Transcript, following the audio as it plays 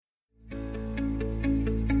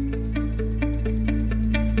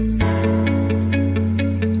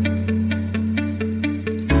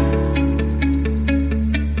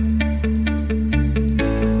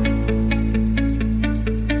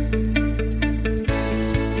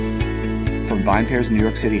From VinePair's New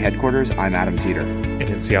York City headquarters, I'm Adam Teeter. And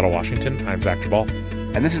in Seattle, Washington, I'm Zach Jabal.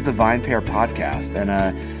 And this is the VinePair podcast.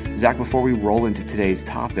 And Zach, before we roll into today's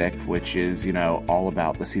topic, which is, all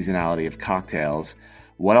about the seasonality of cocktails,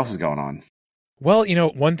 what else is going on? Well,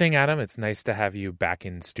 one thing, Adam, it's nice to have you back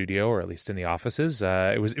in studio, or at least in the offices.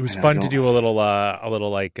 It was fun to do a little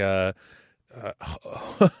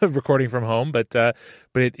recording from home, but I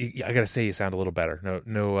gotta say you sound a little better.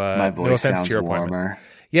 My voice no offense sounds to your warmer. appointment.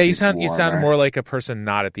 Yeah, you sound warmer. more like a person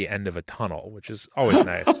not at the end of a tunnel, which is always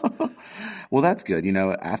nice. Well, that's good.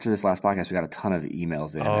 After this last podcast, we got a ton of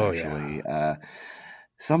emails in. Actually, yeah.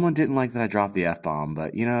 Someone didn't like that I dropped the F-bomb,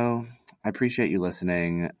 but I appreciate you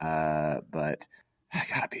listening. But it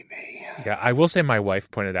gotta be me. Yeah, I will say my wife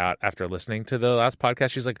pointed out after listening to the last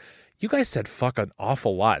podcast, she's like, "You guys said fuck an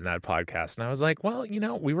awful lot in that podcast," and I was like, "Well,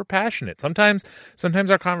 we were passionate. Sometimes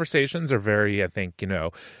our conversations are very, I think,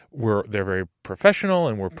 they're very professional,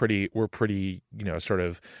 and we're pretty, sort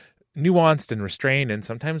of nuanced and restrained, and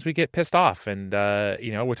sometimes we get pissed off, and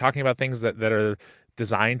we're talking about things that are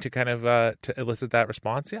designed to kind of to elicit that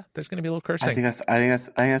response. Yeah, there's going to be a little cursing. I think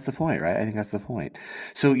that's the point, right? I think that's the point.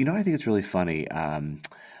 So I think it's really funny.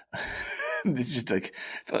 This is just like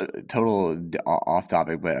total off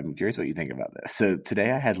topic, but I'm curious what you think about this. So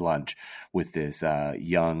today I had lunch with this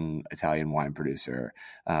young Italian wine producer.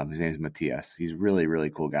 His name is Matthias. He's a really, really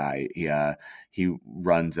cool guy. He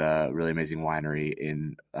runs a really amazing winery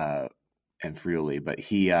in Friuli, but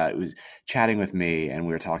he was chatting with me, and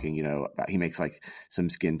we were talking, about, he makes like some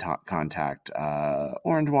skin contact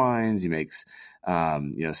orange wines. He makes,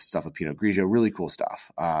 stuff with Pinot Grigio, really cool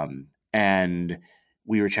stuff. And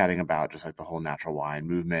we were chatting about just like the whole natural wine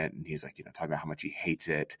movement, and he's like, talking about how much he hates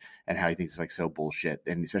it and how he thinks it's like so bullshit.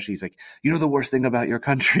 And especially he's like, the worst thing about your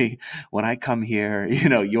country, when I come here,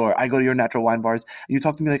 I go to your natural wine bars and you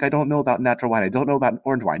talk to me like I don't know about natural wine. I don't know about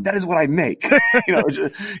orange wine. That is what I make.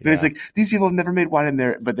 It's like, these people have never made wine in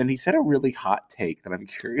there. But then he said a really hot take that I'm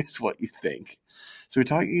curious what you think. So we're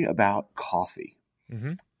talking about coffee.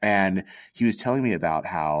 Mm-hmm. And he was telling me about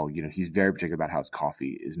how, he's very particular about how his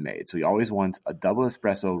coffee is made. So he always wants a double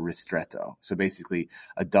espresso ristretto. So basically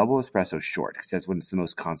a double espresso short, because that's when it's the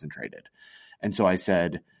most concentrated. And so I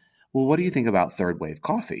said, well, what do you think about third wave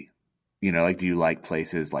coffee? Do you like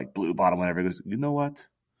places like Blue Bottom, whatever? He goes, you know what?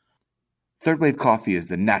 Third wave coffee is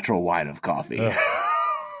the natural wine of coffee. And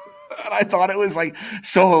I thought it was like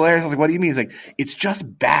so hilarious. I was like, what do you mean? He's like, it's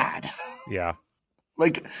just bad. Yeah.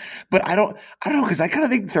 But I don't know, because I kind of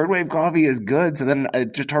think third wave coffee is good. So then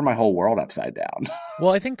it just turned my whole world upside down.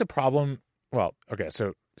 Well, I think the problem,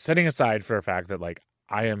 so setting aside for a fact that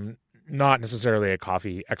I am not necessarily a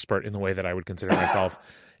coffee expert in the way that I would consider myself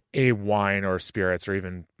a wine or spirits or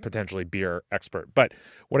even potentially beer expert. But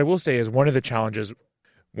what I will say is one of the challenges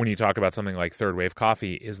when you talk about something like third wave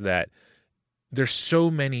coffee is that there's so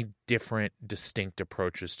many different distinct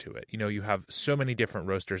approaches to it. You have so many different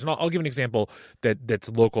roasters. And I'll give an example that's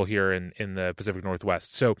local here in the Pacific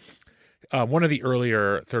Northwest. So one of the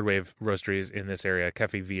earlier third wave roasteries in this area,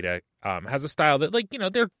 Cafe Vita, has a style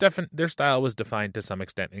that their style was defined to some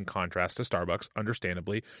extent in contrast to Starbucks,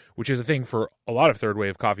 understandably, which is a thing for a lot of third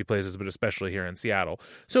wave coffee places, but especially here in Seattle.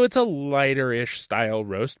 So it's a lighter-ish style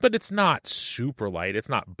roast, but it's not super light. It's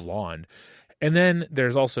not blonde. And then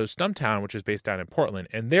there's also Stumptown, which is based down in Portland,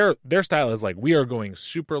 and their style is we are going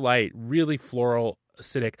super light, really floral,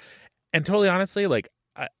 acidic, and totally honestly,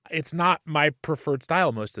 it's not my preferred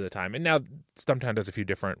style most of the time. And now Stumptown does a few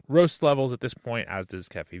different roast levels at this point, as does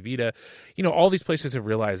Cafe Vita. All these places have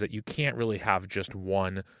realized that you can't really have just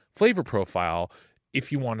one flavor profile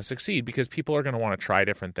if you want to succeed, because people are going to want to try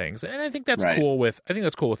different things. And I think that's cool with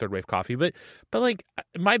third wave coffee. But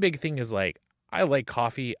my big thing is I like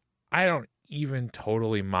coffee. I don't even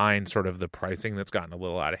totally mind sort of the pricing that's gotten a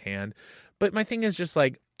little out of hand. But my thing is just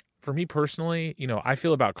for me personally, I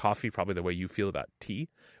feel about coffee probably the way you feel about tea,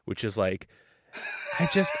 which is I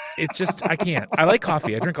can't. I like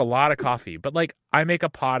coffee. I drink a lot of coffee, but I make a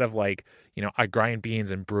pot of I grind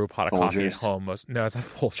beans and brew a pot of coffee at home. No, it's not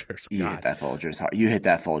Folgers. You hit that Folgers hard. You hit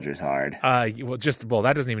that Folgers hard.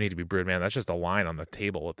 That doesn't even need to be brewed, man. That's just a line on the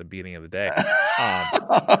table at the beginning of the day.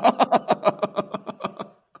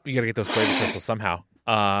 You got to get those flavor crystals somehow.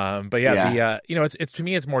 But yeah. It's to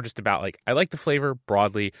me, it's more just about I like the flavor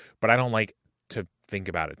broadly, but I don't like to think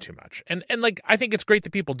about it too much. And I think it's great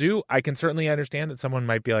that people do. I can certainly understand that someone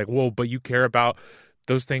might be like, whoa, but you care about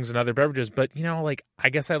those things in other beverages. But I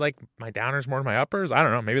guess I like my downers more than my uppers. I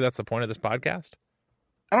don't know. Maybe that's the point of this podcast.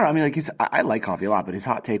 I don't know. I mean, I like coffee a lot, but his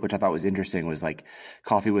hot take, which I thought was interesting, was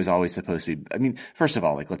coffee was always supposed to be. I mean, first of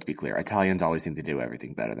all, let's be clear, Italians always think they do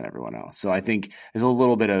everything better than everyone else. So I think there's a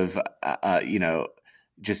little bit of,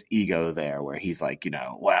 just ego there where he's like,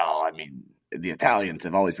 well, I mean, the Italians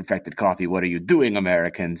have always perfected coffee. What are you doing,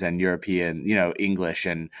 Americans and European, English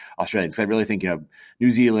and Australians? I really think,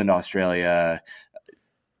 New Zealand, Australia,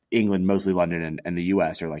 England, mostly London and the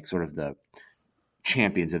US are like sort of the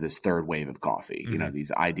champions of this third wave of coffee,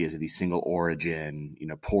 these ideas of these single origin,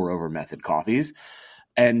 pour over method coffees.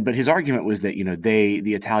 But his argument was that,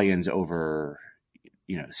 the Italians over,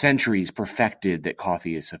 centuries perfected that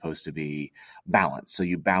coffee is supposed to be balanced. So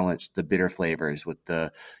you balance the bitter flavors with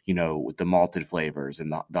the, with the malted flavors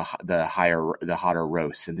and the hotter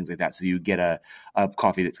roasts and things like that. So you get a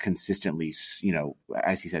coffee that's consistently,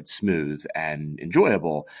 as he said, smooth and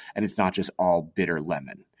enjoyable. And it's not just all bitter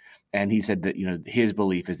lemon. And he said that, his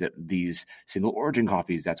belief is that these single origin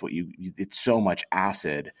coffees, that's what it's so much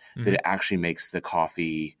acid that it actually makes the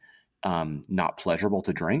coffee not pleasurable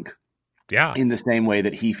to drink. Yeah. In the same way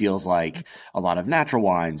that he feels like a lot of natural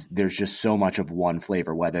wines, there's just so much of one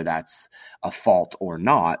flavor, whether that's a fault or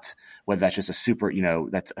not, whether that's just a super,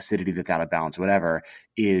 that's acidity that's out of balance, whatever,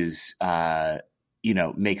 is,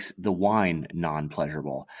 makes the wine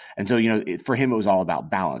non-pleasurable. And so, for him, it was all about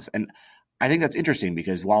balance. And I think that's interesting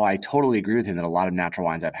because while I totally agree with him that a lot of natural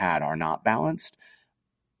wines I've had are not balanced,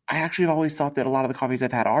 I actually have always thought that a lot of the coffees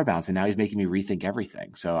I've had are balanced, and now he's making me rethink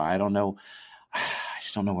everything. So I don't know. I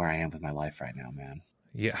just don't know where I am with my life right now, man.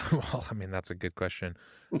 Yeah, well, I mean, that's a good question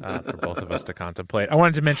for both of us to contemplate. I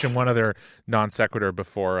wanted to mention one other non sequitur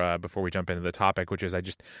before we jump into the topic, which is I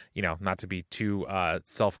just, not to be too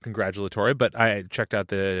self-congratulatory, but I checked out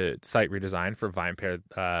the site redesign for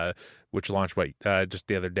VinePair, which launched just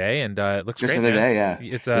the other day, and it looks just great. Just the other day, yeah.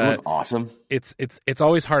 It looks awesome. It's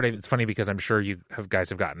always hard. It's funny because I'm sure you guys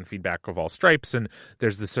have gotten feedback of all stripes, and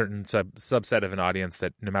there's this certain subset of an audience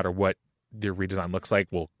that no matter what their redesign looks like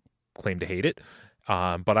will claim to hate it.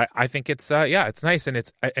 But I think it's it's nice, and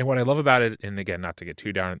and what I love about it, and again, not to get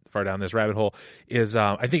too far down this rabbit hole, is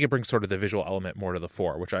I think it brings sort of the visual element more to the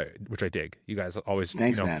fore, which I dig. You guys always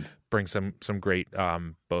man. Bring some great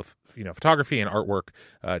both photography and artwork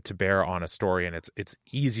to bear on a story, and it's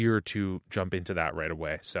easier to jump into that right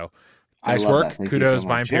away. So nice work, kudos,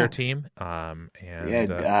 VinePair team. Our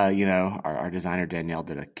designer Danielle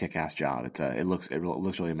did a kick-ass job. It looks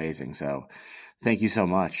really amazing. So thank you so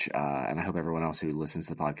much. And I hope everyone else who listens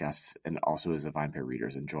to the podcast and also is a VinePair reader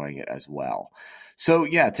is enjoying it as well. So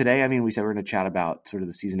yeah, today, we said we're going to chat about sort of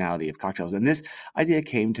the seasonality of cocktails. And this idea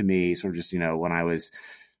came to me sort of just, when I was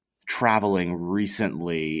traveling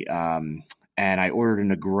recently, and I ordered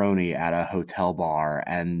a Negroni at a hotel bar,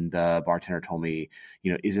 and the bartender told me,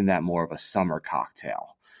 isn't that more of a summer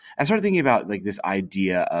cocktail? I started thinking about like this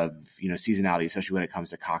idea of, seasonality, especially when it comes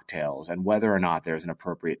to cocktails and whether or not there's an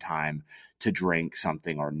appropriate time to drink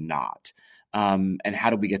something or not. And how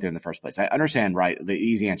did we get there in the first place? I understand, right? The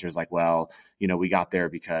easy answer is like, well, we got there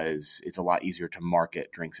because it's a lot easier to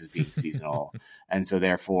market drinks as being seasonal. And so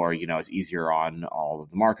therefore, it's easier on all of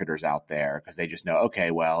the marketers out there because they just know,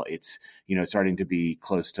 okay, well, it's, starting to be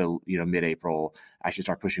close to, mid-April. I should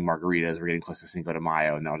start pushing margaritas. We're getting close to Cinco de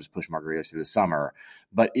Mayo, and then I'll just push margaritas through the summer.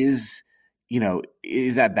 But is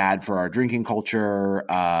that bad for our drinking culture?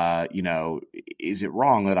 Is it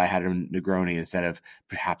wrong that I had a Negroni instead of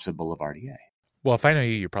perhaps a Boulevardier? Well, if I know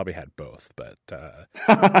you probably had both, but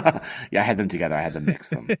yeah, I had them together. I had them mix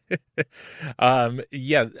them.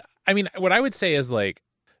 Yeah, what I would say is like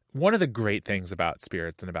one of the great things about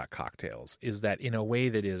spirits and about cocktails is that in a way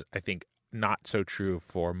that is, I think, not so true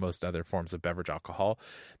for most other forms of beverage alcohol,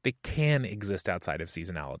 they can exist outside of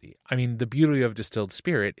seasonality. The beauty of distilled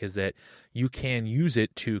spirit is that you can use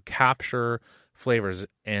it to capture flavors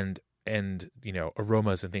and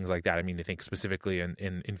aromas and things like that. I think specifically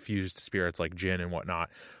in infused spirits like gin and whatnot,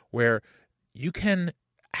 where you can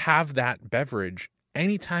have that beverage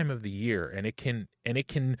any time of the year, and it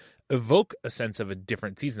can evoke a sense of a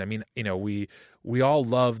different season. We all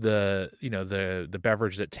love the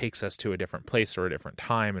beverage that takes us to a different place or a different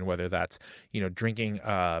time, and whether that's drinking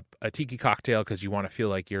a tiki cocktail because you want to feel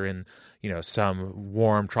like you're in some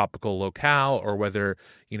warm tropical locale, or whether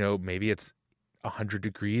maybe it's 100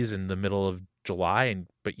 degrees in the middle of July,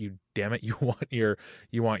 but you want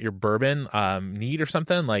your bourbon neat or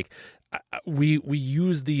something. Like we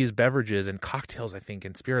use these beverages and cocktails, I think,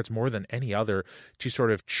 and spirits more than any other to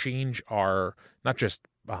sort of change our not just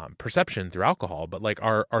perception through alcohol, but like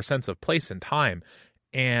our sense of place and time.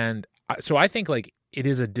 And so I think like it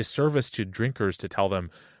is a disservice to drinkers to tell them,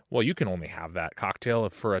 well, you can only have that cocktail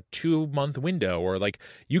for a 2-month window, or like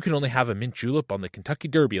you can only have a mint julep on the Kentucky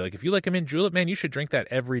Derby. Like if you like a mint julep, man, you should drink that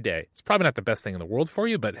every day. It's probably not the best thing in the world for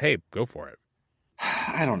you, but hey, go for it.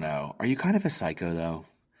 I don't know. Are you kind of a psycho though?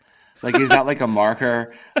 Like, is that like a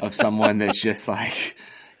marker of someone that's just like,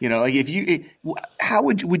 You know, like how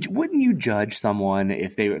wouldn't you judge someone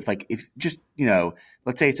if they like, if just, you know,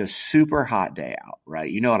 let's say it's a super hot day out, right?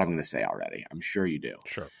 You know what I'm going to say already. I'm sure you do.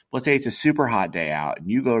 Sure. Let's say it's a super hot day out and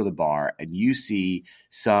you go to the bar and you see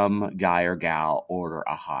some guy or gal order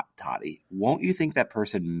a hot toddy. Won't you think that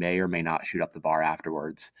person may or may not shoot up the bar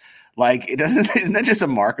afterwards? Like, isn't that just a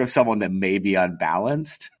mark of someone that may be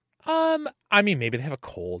unbalanced? I mean, maybe they have a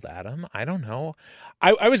cold, Adam. I don't know.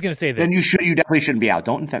 I was going to say that. Then you definitely shouldn't be out.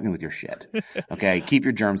 Don't infect me with your shit. Okay. Keep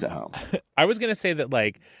your germs at home. I was going to say that,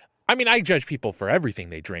 like, I mean, I judge people for everything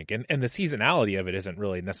they drink, and the seasonality of it isn't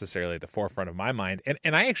really necessarily at the forefront of my mind.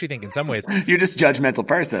 And I actually think in some ways you're just a judgmental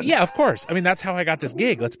person. Yeah, of course. I mean, that's how I got this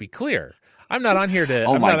gig. Let's be clear. I'm not on here to.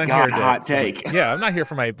 Oh I'm my not on God, here to, hot take. Yeah, I'm not here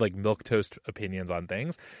for my like milquetoast opinions on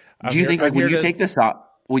things. Do you think like when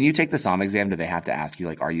you take the SOM exam, do they have to ask you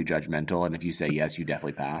like, are you judgmental? And if you say yes, you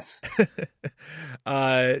definitely pass.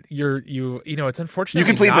 You know, it's unfortunately you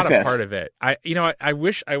complete not the fifth. A part of it. I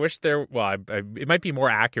wish there. Well, it might be more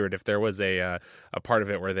accurate if there was a part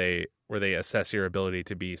of it where they assess your ability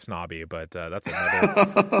to be snobby, but that's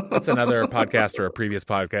another podcast or a previous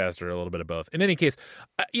podcast or a little bit of both. In any case,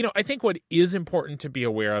 you know, I think what is important to be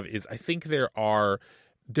aware of is I think there are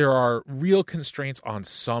real constraints on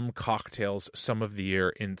some cocktails some of the year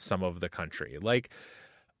in some of the country. Like,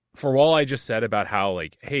 for all I just said about how,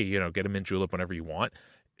 like, hey, you know, get a mint julep whenever you want,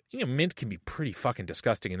 you know, mint can be pretty fucking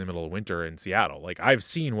disgusting in the middle of winter in Seattle. Like, I've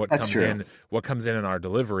seen what comes in our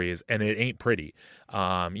deliveries, and it ain't pretty.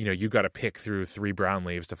 You know, you got to pick through 3 brown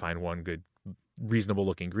leaves to find one good, reasonable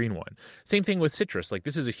looking green one. Same thing with citrus. Like,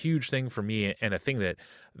 this is a huge thing for me, and a thing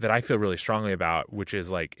that I feel really strongly about, which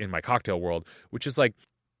is like in my cocktail world, which is like,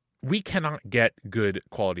 we cannot get good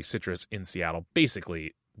quality citrus in Seattle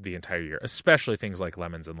basically the entire year, especially things like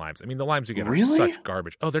lemons and limes. I mean, the limes you get are such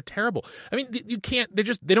garbage. Oh, they're terrible. I mean, you can't,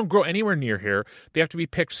 they don't grow anywhere near here. They have to be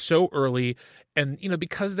picked so early. And, you know,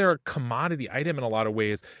 because they're a commodity item in a lot of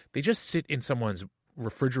ways, they just sit in someone's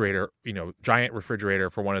refrigerator, you know, giant refrigerator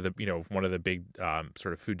for one of the big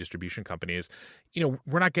sort of food distribution companies. You know,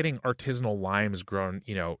 we're not getting artisanal limes grown,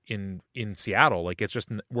 you know, in Seattle. Like, it's just,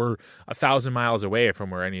 we're 1,000 miles away from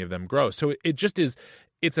where any of them grow. So it just is,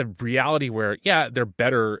 it's a reality where, yeah, they're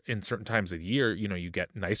better in certain times of the year. You know, you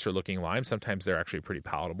get nicer looking limes. Sometimes they're actually pretty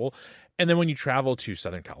palatable. And then when you travel to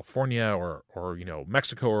Southern California or, you know,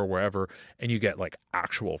 Mexico or wherever, and you get like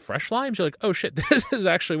actual fresh limes, you're like, oh shit, this is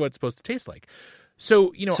actually what it's supposed to taste like.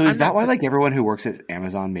 So, you know, so is that why like everyone who works at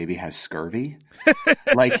Amazon maybe has scurvy?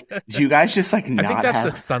 Like, do you guys just like not? I think that's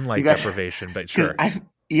the sunlight deprivation, but sure. I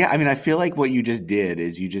mean, I feel like what you just did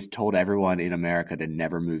is you just told everyone in America to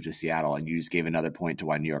never move to Seattle, and you just gave another point to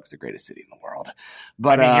why New York is the greatest city in the world.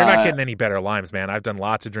 But I mean, you're not getting any better limes, man. I've done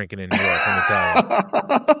lots of drinking in New York, let me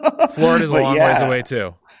tell you. Florida's a long ways away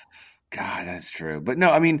too. God, that's true. But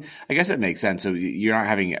no, I mean, I guess it makes sense. So you're not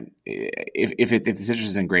having if the citrus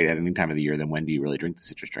isn't great at any time of the year, then when do you really drink the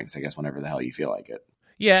citrus drinks? I guess whenever the hell you feel like it.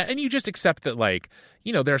 Yeah, and you just accept that, like,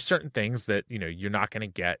 you know, there are certain things that, you know, you're not going to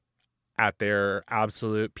get at their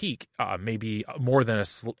absolute peak, maybe more than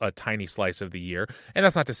a tiny slice of the year. And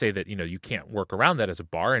that's not to say that, you know, you can't work around that as a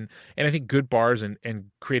bar. And I think good bars and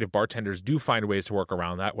creative bartenders do find ways to work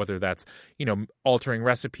around that, whether that's, you know, altering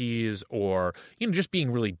recipes or, you know, just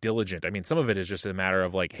being really diligent. I mean, some of it is just a matter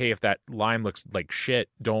of like, hey, if that lime looks like shit,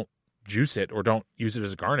 don't juice it or don't use it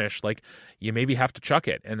as a garnish. Like, you maybe have to chuck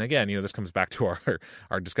it. And again, you know, this comes back to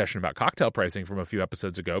our discussion about cocktail pricing from a few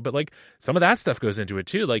episodes ago, but like some of that stuff goes into it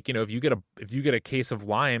too. Like, you know, if you get a case of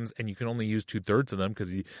limes and you can only use 2/3 of them because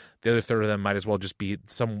the other third of them might as well just be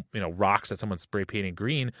some, you know, rocks that someone's spray painting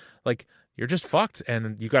green, like, you're just fucked,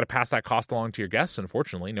 and you got to pass that cost along to your guests.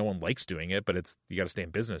 Unfortunately, no one likes doing it, but you got to stay in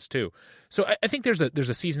business too. So I think there's a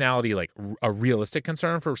seasonality, like a realistic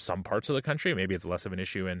concern for some parts of the country. Maybe it's less of an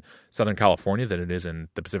issue in Southern California than it is in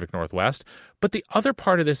the Pacific Northwest. But the other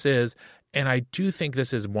part of this is, and I do think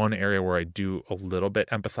this is one area where I do a little bit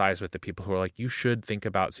empathize with the people who are like, you should think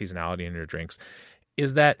about seasonality in your drinks,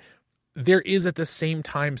 is that there is at the same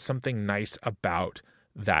time something nice about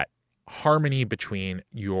that harmony between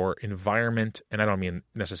your environment, and I don't mean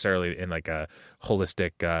necessarily in like a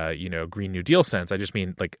holistic, you know, Green New Deal sense. I just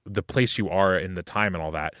mean like the place you are in the time and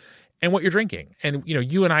all that, and what you're drinking. And, you know,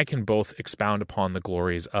 you and I can both expound upon the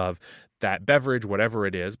glories of that beverage, whatever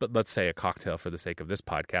it is, but let's say a cocktail for the sake of this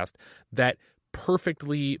podcast, that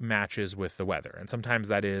perfectly matches with the weather. And sometimes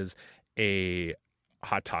that is a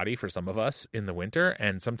hot toddy for some of us in the winter,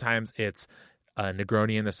 and sometimes it's a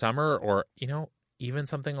Negroni in the summer, or, you know, even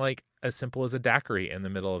something like as simple as a daiquiri in the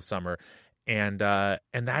middle of summer. And that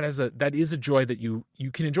is a joy that you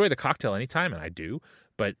can enjoy the cocktail anytime, and I do,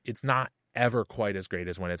 but it's not ever quite as great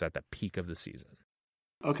as when it's at the peak of the season.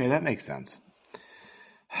 Okay, that makes sense.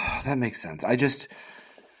 That makes sense. I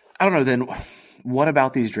don't know then. What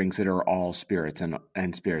about these drinks that are all spirits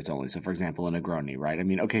and spirits only? So, for example, a Negroni, right? I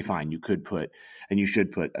mean, okay, fine. You could put, and you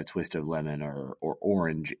should put a twist of lemon or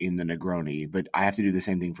orange in the Negroni, but I have to do the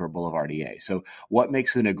same thing for a Boulevardier. So, what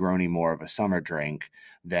makes the Negroni more of a summer drink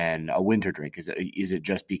than a winter drink? Is it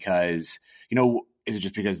just because, is it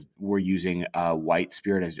just because we're using a white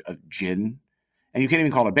spirit as a gin? And you can't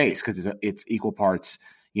even call it a base because it's equal parts,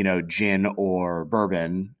 gin or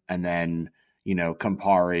bourbon, and then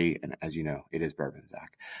Campari, and as you know, it is bourbon,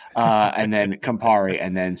 Zach, and then Campari,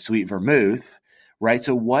 and then sweet vermouth, right?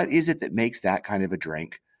 So what is it that makes that kind of a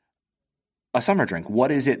drink a summer drink?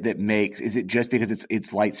 What is it that is it just because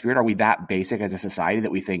it's light spirit? Are we that basic as a society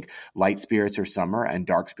that we think light spirits are summer and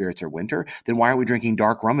dark spirits are winter? Then why aren't we drinking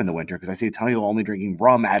dark rum in the winter? Because I see a ton of people only drinking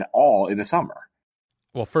rum at all in the summer.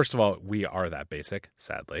 Well, first of all, we are that basic,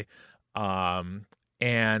 sadly.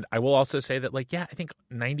 And I will also say that, I think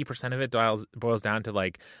 90% of it boils down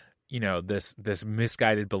to this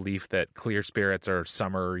misguided belief that clear spirits are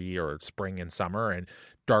summery or spring and summer, and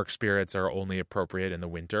dark spirits are only appropriate in the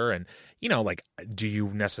winter. And do you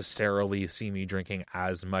necessarily see me drinking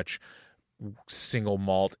as much single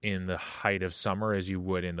malt in the height of summer as you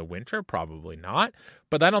would in the winter? Probably not.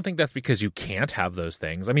 But I don't think that's because you can't have those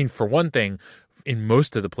things. I mean, for one thing, in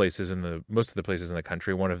most of the places in the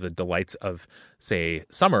country, one of the delights of, say,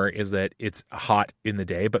 summer is that it's hot in the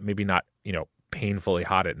day, but maybe not, painfully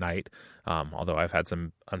hot at night. Although I've had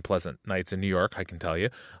some unpleasant nights in New York, I can tell you.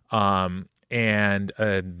 And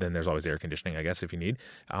then there's always air conditioning, I guess, if you need.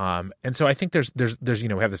 And so I think there's we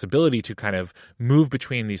have this ability to kind of move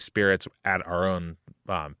between these spirits at our own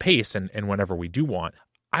pace and whenever we do want.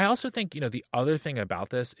 I also think, the other thing about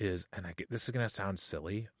this is, and this is going to sound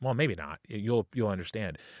silly. Well, maybe not. You'll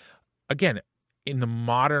understand. Again, in the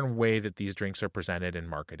modern way that these drinks are presented and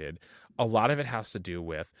marketed, a lot of it has to do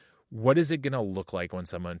with what is it going to look like when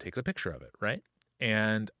someone takes a picture of it, right?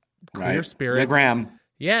 And clear spirits. The gram.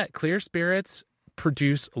 Yeah, clear spirits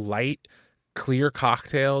produce light, clear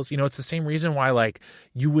cocktails. It's the same reason why,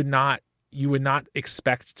 you would not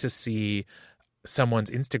expect to see someone's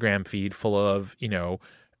Instagram feed full of,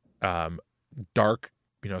 dark,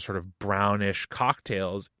 sort of brownish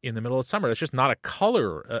cocktails in the middle of summer. That's just not a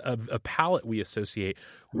color, a palette we associate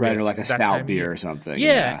with, right? Or like a stout beer or something.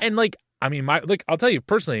 Yeah. And I'll tell you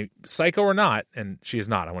personally, psycho or not, and she is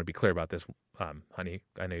not, I want to be clear about this, honey,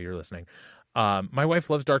 I know you're listening. My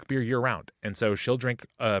wife loves dark beer year round. And so she'll drink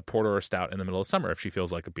a porter or stout in the middle of summer if she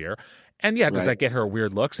feels like a beer. And yeah, does that get her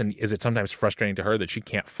weird looks? And is it sometimes frustrating to her that she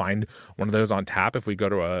can't find one of those on tap if we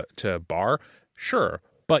go to a bar? Sure.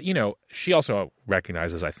 But, she also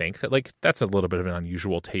recognizes, I think, that that's a little bit of an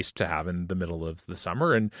unusual taste to have in the middle of the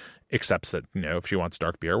summer, and accepts that, if she wants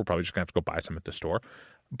dark beer, we're probably just going to have to go buy some at the store.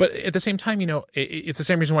 But at the same time, it's the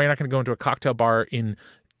same reason why you're not going to go into a cocktail bar in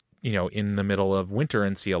the middle of winter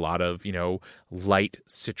and see a lot of, light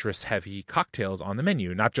citrus heavy cocktails on the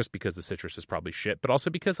menu, not just because the citrus is probably shit, but also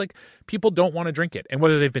because people don't want to drink it. And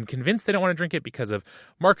whether they've been convinced they don't want to drink it because of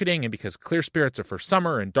marketing and because clear spirits are for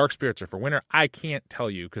summer and dark spirits are for winter, I can't tell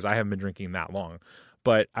you because I haven't been drinking that long.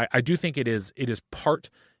 But I do think it is part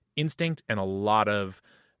instinct and a lot of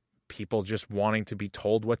people just wanting to be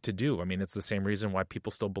told what to do. I mean, it's the same reason why people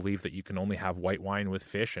still believe that you can only have white wine with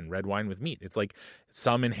fish and red wine with meat. It's like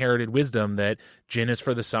some inherited wisdom that gin is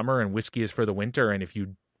for the summer and whiskey is for the winter. And if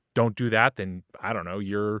you don't do that, then I don't know,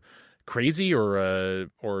 you're crazy or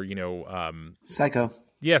psycho.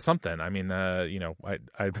 Yeah, something. I mean, I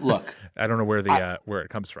look, I don't know where where it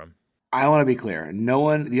comes from. I want to be clear.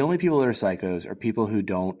 The only people that are psychos are people who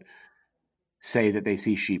don't say that they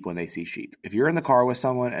see sheep when they see sheep. If you're in the car with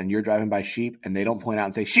someone and you're driving by sheep and they don't point out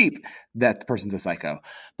and say sheep, that person's a psycho.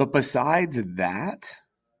 But besides that,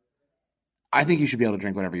 I think you should be able to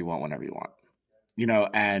drink whatever you want, whenever you want.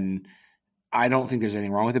 And I don't think there's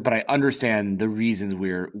anything wrong with it, but I understand the reasons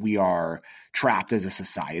we are trapped as a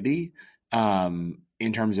society,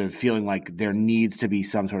 in terms of feeling like there needs to be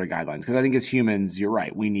some sort of guidelines. Because I think as humans, you're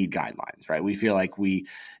right, we need guidelines, right? We feel like especially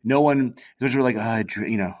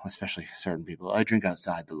especially certain people, I drink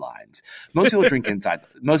outside the lines. Most people drink inside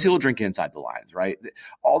the lines, right?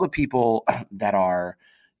 All the people that are,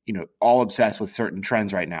 all obsessed with certain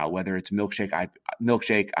trends right now, whether it's milkshake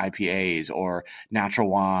IPAs or natural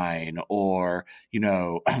wine or,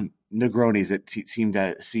 Negronis that seem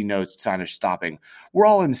to see no sign of stopping. We're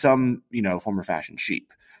all in some, form or fashion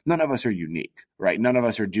sheep. None of us are unique, right? None of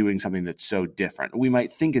us are doing something that's so different. We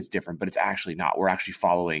might think it's different, but it's actually not. We're actually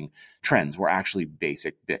following trends. We're actually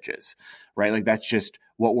basic bitches, right? That's just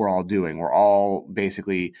what we're all doing. We're all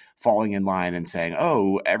basically falling in line and saying,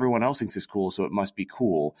 oh, everyone else thinks it's cool, so it must be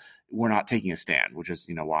cool. We're not taking a stand, which is,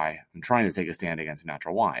 why I'm trying to take a stand against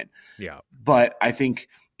natural wine. Yeah. But I think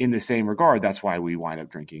in the same regard, that's why we wind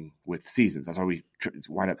up drinking with seasons. That's why we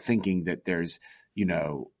wind up thinking that there's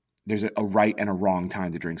a right and a wrong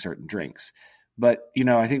time to drink certain drinks. But,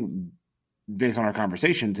 I think based on our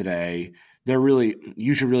conversation today,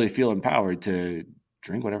 you should really feel empowered to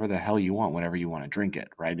drink whatever the hell you want, whenever you want to drink it,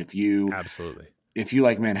 right? Absolutely. If you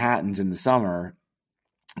like Manhattans in the summer,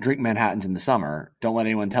 drink Manhattans in the summer. Don't let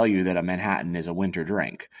anyone tell you that a Manhattan is a winter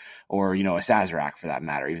drink, or, a Sazerac for that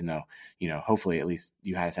matter, even though, hopefully at least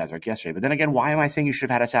you had a Sazerac yesterday. But then again, why am I saying you should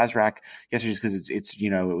have had a Sazerac yesterday? Just because it's it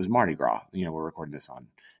was Mardi Gras. We're recording this on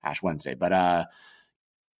Ash Wednesday, but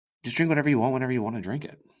just drink whatever you want, whenever you want to drink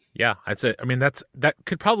it. Yeah, I'd say, that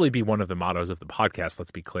could probably be one of the mottos of the podcast,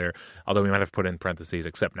 let's be clear, although we might have put in parentheses,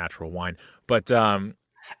 except natural wine. But, and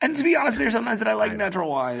to be honest, there's sometimes that I like natural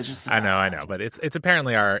wine. It's just, I know, but it's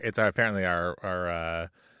apparently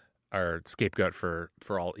our scapegoat for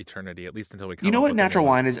all eternity, at least until we come. You know what natural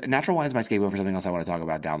wine is? Natural wine is my scapegoat for something else I want to talk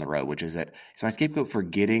about down the road, which is that it's my scapegoat for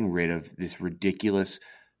getting rid of this ridiculous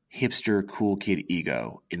hipster cool kid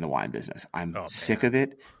ego in the wine business. I'm sick of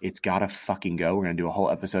it. It's got to fucking go. We're going to do a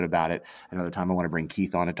whole episode about it. Another time I want to bring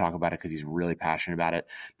Keith on to talk about it because he's really passionate about it.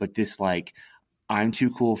 But this, I'm too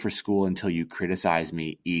cool for school until you criticize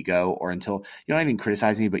me ego, or until you don't even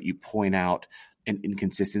criticize me, but you point out an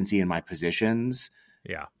inconsistency in my positions.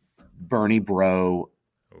 Yeah. Bernie bro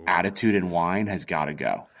attitude in wine has got to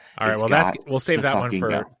go. All right, well, we'll save that one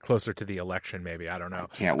for closer to the election, maybe. I don't know.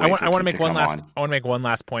 I can't wait. I want to make one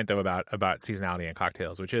last point though about seasonality and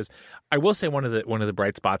cocktails, which is, I will say one of the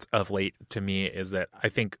bright spots of late to me is that I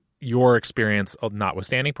think your experience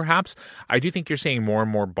notwithstanding, perhaps, I do think you're seeing more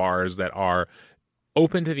and more bars that are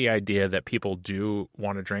open to the idea that people do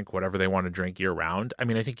want to drink whatever they want to drink year round. I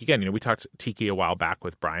think, again, we talked tiki a while back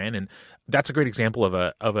with Brian, and that's a great example of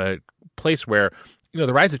a place where,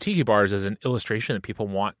 the rise of tiki bars is an illustration that people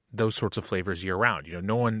want those sorts of flavors year round.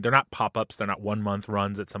 They're not pop-ups, they're not 1 month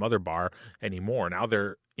runs at some other bar anymore. Now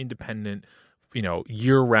they're independent,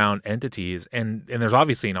 year round entities, and there's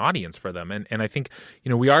obviously an audience for them. And I think,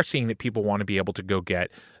 we are seeing that people want to be able to go get,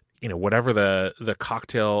 whatever the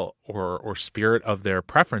cocktail or spirit of their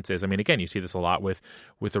preference is. Again, you see this a lot with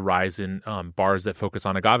the rise in bars that focus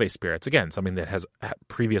on agave spirits. Again, something that has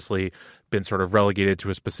previously been sort of relegated to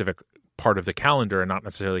a specific part of the calendar and not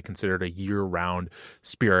necessarily considered a year-round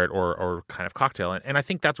spirit or kind of cocktail. And I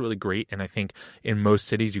think that's really great. And I think in most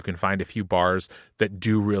cities you can find a few bars that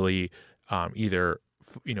do really either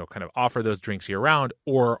kind of offer those drinks year-round,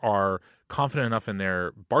 or are confident enough in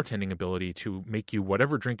their bartending ability to make you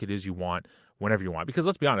whatever drink it is you want whenever you want. Because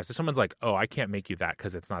let's be honest, if someone's like, oh, I can't make you that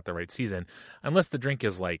because it's not the right season, unless the drink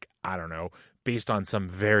is I don't know, based on some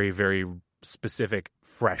very, very specific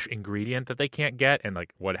fresh ingredient that they can't get, and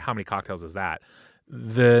how many cocktails is that,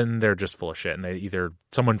 then they're just full of shit, and they either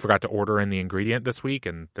someone forgot to order in the ingredient this week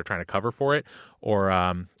and they're trying to cover for it, or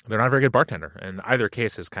they're not a very good bartender. And either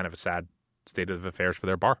case is kind of a sad state of affairs for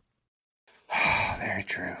their bar. Very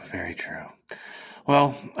true, very true.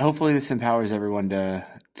 Well, hopefully this empowers everyone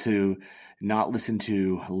to not listen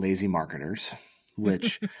to lazy marketers,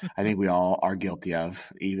 which I think we all are guilty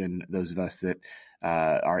of, even those of us that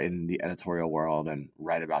are in the editorial world and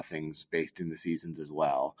write about things based in the seasons as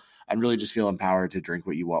well, and really just feel empowered to drink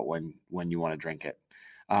what you want when you want to drink it.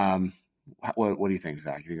 What do you think,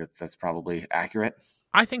 Zach? You think that's probably accurate?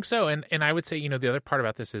 I think so. And I would say, the other part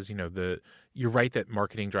about this is, you're right that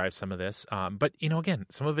marketing drives some of this. But, again,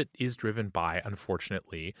 some of it is driven by,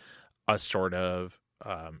 unfortunately, a sort of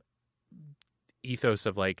ethos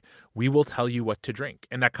of we will tell you what to drink.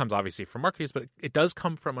 And that comes obviously from marketers, but it does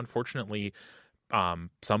come from, unfortunately,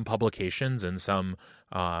 some publications and some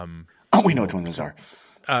we know which ones those are.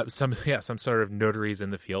 Some sort of notaries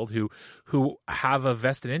in the field who have a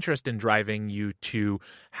vested interest in driving you to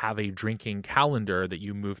have a drinking calendar that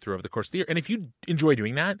you move through over the course of the year. And if you enjoy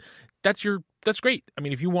doing that, that's great.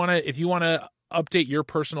 If you want to update your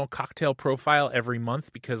personal cocktail profile every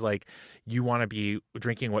month because you want to be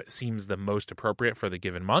drinking what seems the most appropriate for the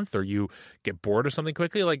given month, or you get bored of something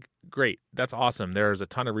quickly, great. That's awesome. There's a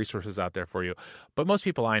ton of resources out there for you. But most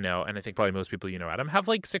people I know, and I think probably most people Adam, have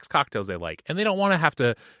 6 cocktails they like, and they don't want to have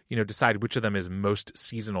to, decide which of them is most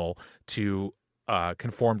seasonal to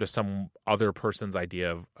conform to some other person's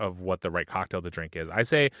idea of what the right cocktail to drink is. I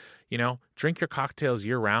say, drink your cocktails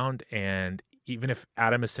year round, and even if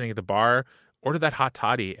Adam is sitting at the bar, order that hot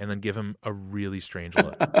toddy and then give him a really strange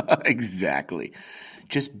look. Exactly.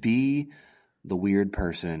 Just be the weird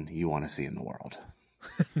person you want to see in the world.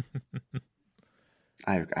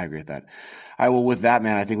 I agree with that. All right, well, with that,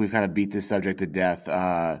 man, I think we've kind of beat this subject to death.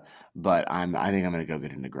 But I think I'm going to go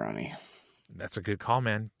get a Negroni. That's a good call,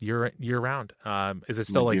 man. Year round. Is it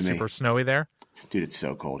still like super snowy there? Dude, it's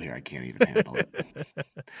so cold here. I can't even handle it.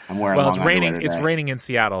 I'm wearing well, it's raining. It's raining in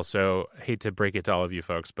Seattle, so I hate to break it to all of you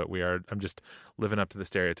folks, but I'm just living up to the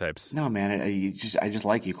stereotypes. No, man. I just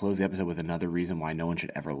like you close the episode with another reason why no one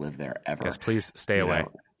should ever live there ever. Yes, please stay away.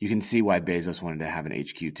 You can see why Bezos wanted to have an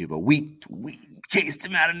HQ too, but we chased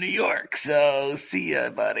him out of New York. So see ya,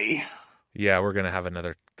 buddy. Yeah, we're gonna have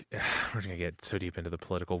another. We're gonna get so deep into the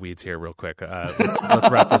political weeds here, real quick. Let's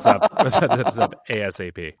wrap this up. Let's wrap this up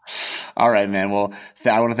ASAP. All right, man. Well,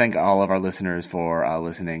 I want to thank all of our listeners for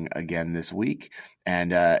listening again this week.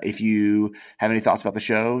 And if you have any thoughts about the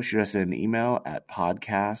show, shoot us an email at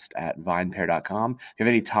podcast@vinepair.com. If you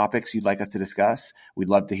have any topics you'd like us to discuss, we'd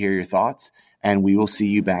love to hear your thoughts. And we will see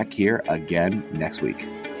you back here again next week.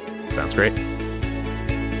 Sounds great.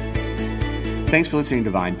 Thanks for listening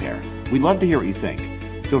to VinePair. We'd love to hear what you think.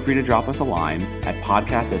 Feel free to drop us a line at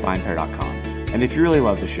podcast@vinepair.com. And if you really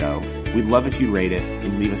love the show, we'd love if you'd rate it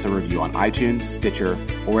and leave us a review on iTunes, Stitcher,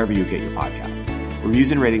 or wherever you get your podcasts.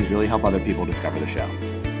 Reviews and ratings really help other people discover the show.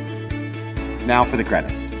 Now for the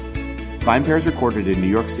credits. VinePair is recorded in New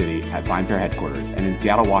York City at VinePair headquarters and in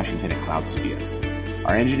Seattle, Washington at Cloud Studios.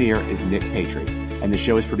 Our engineer is Nick Patry, and the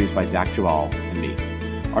show is produced by Zach Jawal and me.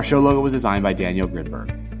 Our show logo was designed by Daniel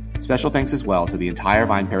Gridberg. Special thanks as well to the entire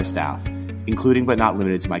VinePair staff, including but not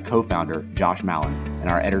limited to my co-founder, Josh Mallon, and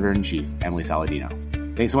our editor-in-chief, Emily Saladino.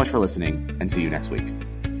 Thanks so much for listening, and see you next week.